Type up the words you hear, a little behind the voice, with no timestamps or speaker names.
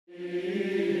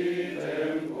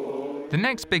The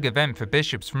next big event for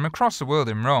bishops from across the world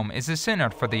in Rome is the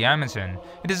Synod for the Amazon.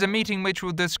 It is a meeting which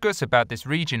will discuss about this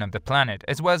region of the planet,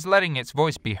 as well as letting its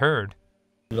voice be heard.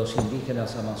 The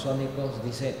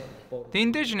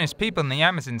indigenous people in the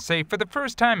Amazon say for the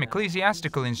first time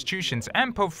ecclesiastical institutions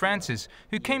and Pope Francis,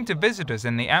 who came to visit us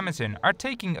in the Amazon, are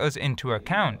taking us into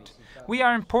account. We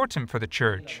are important for the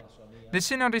Church. The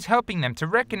Synod is helping them to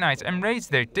recognize and raise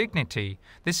their dignity.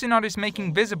 The Synod is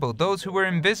making visible those who were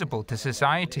invisible to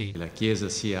society.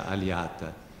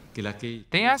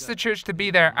 They ask the Church to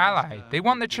be their ally. They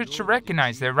want the Church to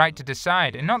recognize their right to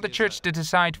decide and not the Church to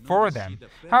decide for them.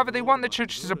 However, they want the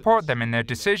Church to support them in their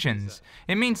decisions.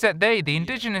 It means that they, the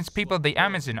indigenous people of the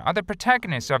Amazon, are the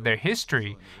protagonists of their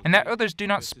history and that others do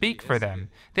not speak for them.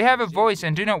 They have a voice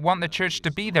and do not want the Church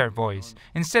to be their voice.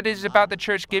 Instead, it is about the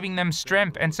Church giving them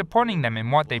strength and supporting them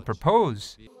in what they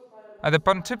propose. At the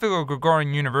Pontifical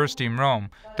Gregorian University in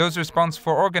Rome, those responsible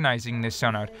for organizing this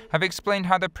synod have explained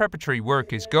how the preparatory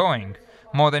work is going.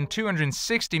 More than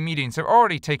 260 meetings have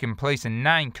already taken place in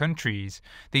 9 countries.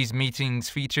 These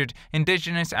meetings featured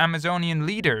indigenous Amazonian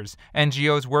leaders,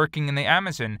 NGOs working in the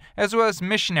Amazon, as well as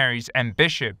missionaries and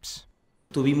bishops.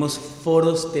 We had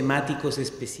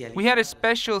a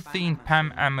special themed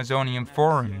Pan-Amazonian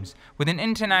forums with an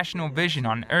international vision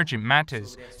on urgent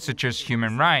matters such as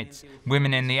human rights,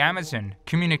 women in the Amazon,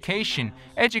 communication,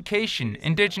 education,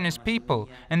 indigenous people,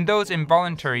 and those in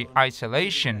voluntary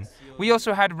isolation. We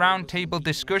also had roundtable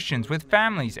discussions with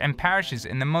families and parishes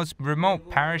in the most remote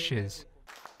parishes.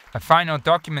 A final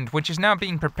document which is now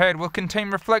being prepared will contain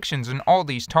reflections on all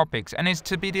these topics and is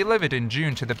to be delivered in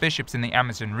June to the bishops in the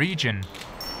Amazon region.